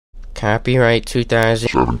Copyright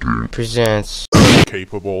 2017 presents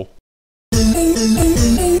Capable.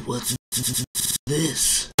 What's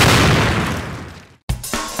this?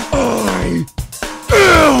 I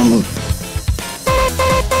am.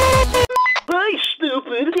 Hey,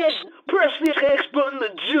 stupid! Press the X button to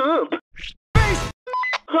jump!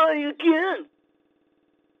 Hi again!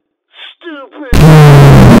 Stupid!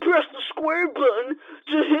 Press the square button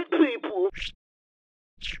to hit people!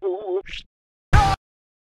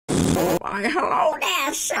 Why, hello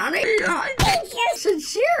there, Sonny. I make your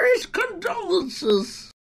sincerest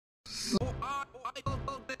condolences.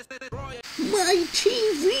 My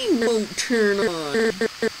TV won't turn on.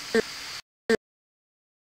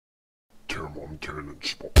 I'm turning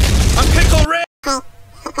spot. I'm Pickle Rick! Hey,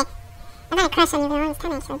 I've had a crush on you the longest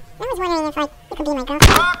time, actually. I was wondering if, you could be my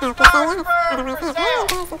girlfriend. I hope you say yes. Otherwise, hey,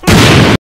 it's really embarrassing.